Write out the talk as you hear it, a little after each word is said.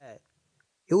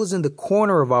It was in the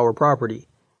corner of our property,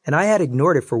 and I had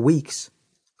ignored it for weeks.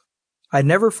 I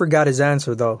never forgot his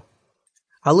answer, though.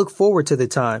 I look forward to the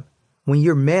time when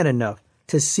you're man enough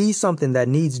to see something that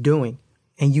needs doing,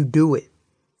 and you do it,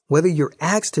 whether you're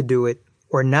asked to do it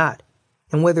or not,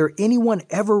 and whether anyone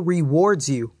ever rewards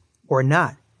you or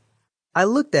not. I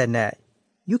looked at Nat.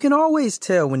 You can always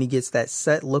tell when he gets that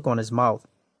set look on his mouth,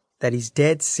 that he's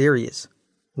dead serious.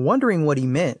 Wondering what he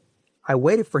meant, I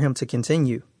waited for him to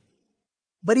continue.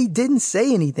 But he didn't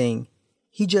say anything.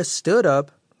 He just stood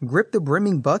up, gripped the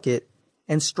brimming bucket,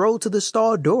 and strolled to the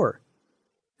stall door.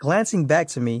 Glancing back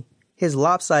to me, his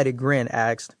lopsided grin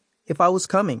asked if I was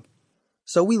coming.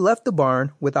 So we left the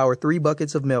barn with our 3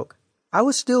 buckets of milk. I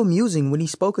was still musing when he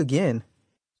spoke again.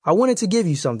 I wanted to give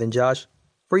you something, Josh,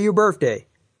 for your birthday.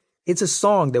 It's a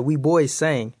song that we boys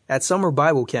sang at summer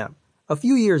Bible camp a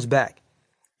few years back,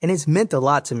 and it's meant a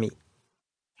lot to me.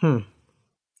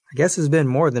 I guess it's been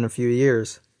more than a few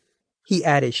years, he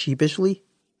added sheepishly.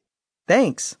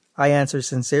 Thanks, I answered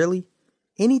sincerely.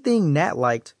 Anything Nat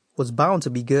liked was bound to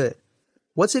be good.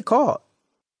 What's it called?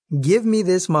 Give Me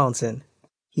This Mountain,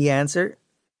 he answered.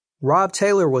 Rob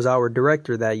Taylor was our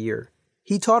director that year.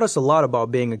 He taught us a lot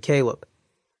about being a Caleb.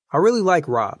 I really like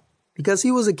Rob because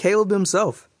he was a Caleb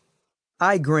himself.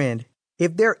 I grinned.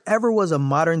 If there ever was a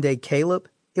modern-day Caleb,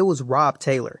 it was Rob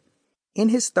Taylor. In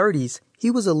his 30s, he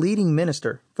was a leading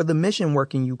minister for the mission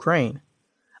work in Ukraine.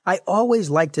 I always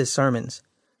liked his sermons.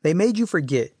 They made you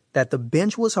forget that the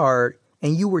bench was hard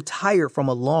and you were tired from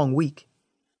a long week.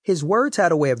 His words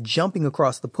had a way of jumping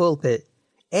across the pulpit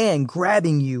and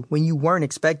grabbing you when you weren't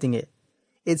expecting it.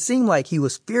 It seemed like he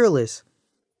was fearless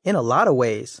in a lot of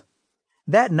ways.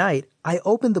 That night, I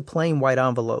opened the plain white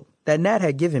envelope that Nat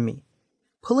had given me,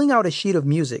 pulling out a sheet of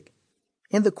music.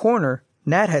 In the corner,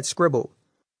 Nat had scribbled,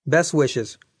 "Best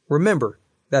wishes. Remember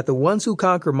that the ones who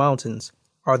conquer mountains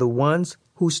are the ones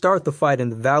who start the fight in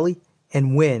the valley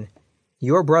and win.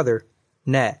 Your brother,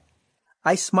 Nat."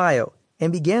 I smiled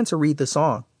and began to read the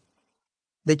song.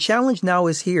 The challenge now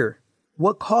is here.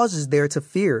 What cause is there to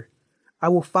fear? I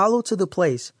will follow to the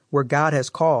place where God has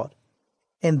called.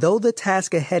 And though the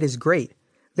task ahead is great,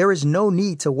 there is no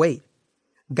need to wait.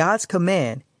 God's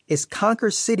command is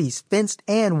conquer cities fenced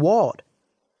and walled.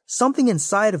 Something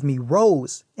inside of me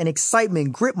rose and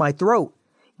excitement gripped my throat.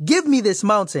 Give me this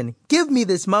mountain,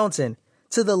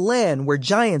 to the land where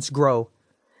giants grow.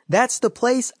 That's the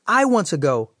place I want to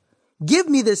go. Give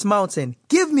me this mountain,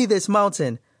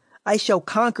 I shall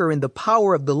conquer in the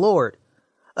power of the Lord.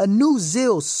 A new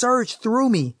zeal surged through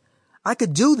me. I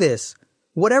could do this.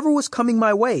 Whatever was coming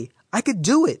my way, I could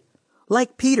do it.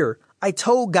 Like Peter, I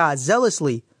told God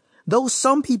zealously, though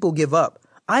some people give up,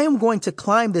 I am going to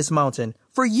climb this mountain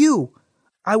for you.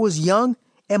 I was young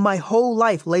and my whole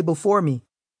life lay before me.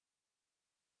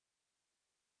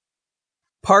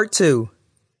 Part 2.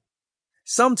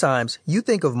 Sometimes you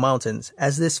think of mountains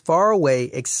as this faraway,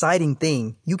 exciting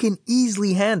thing you can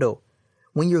easily handle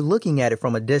when you're looking at it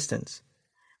from a distance.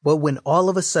 But when all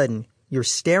of a sudden you're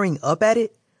staring up at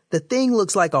it, the thing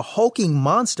looks like a hulking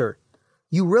monster.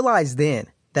 You realize then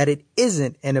that it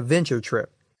isn't an adventure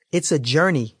trip. It's a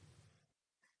journey.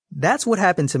 That's what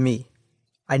happened to me.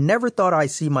 I never thought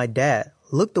I'd see my dad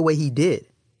look the way he did.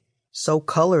 So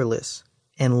colorless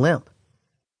and limp.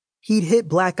 He'd hit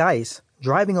black ice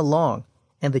driving along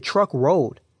and the truck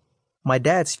rolled. My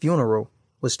dad's funeral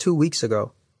was 2 weeks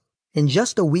ago. In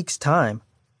just a week's time,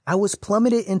 I was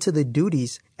plummeted into the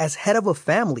duties as head of a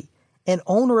family and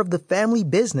owner of the family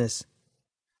business.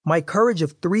 My courage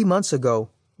of 3 months ago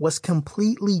was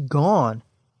completely gone.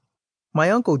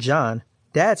 My Uncle John,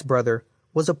 Dad's brother,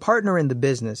 was a partner in the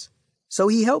business, so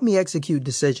he helped me execute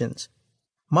decisions.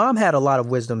 Mom had a lot of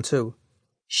wisdom too.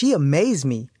 She amazed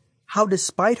me how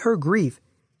despite her grief,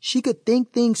 she could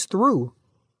think things through,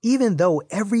 even though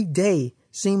every day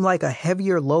seemed like a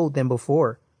heavier load than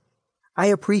before. I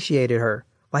appreciated her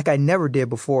like I never did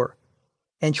before,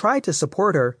 and tried to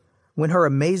support her when her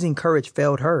amazing courage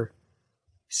failed her.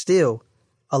 Still,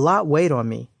 a lot weighed on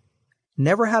me.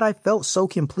 Never had I felt so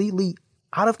completely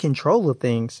out of control of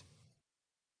things.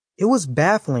 It was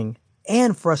baffling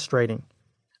and frustrating.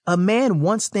 A man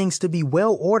wants things to be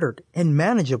well ordered and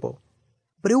manageable,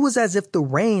 but it was as if the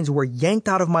reins were yanked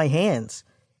out of my hands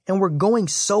and were going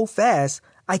so fast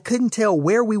I couldn't tell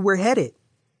where we were headed.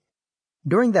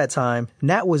 During that time,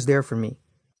 Nat was there for me.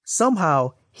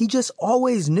 Somehow, he just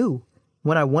always knew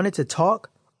when I wanted to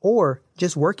talk or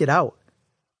just work it out.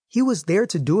 He was there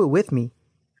to do it with me.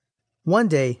 One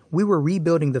day, we were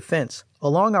rebuilding the fence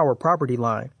along our property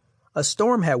line. A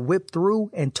storm had whipped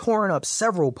through and torn up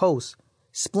several posts,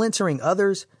 splintering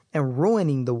others and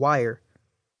ruining the wire.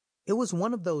 It was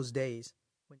one of those days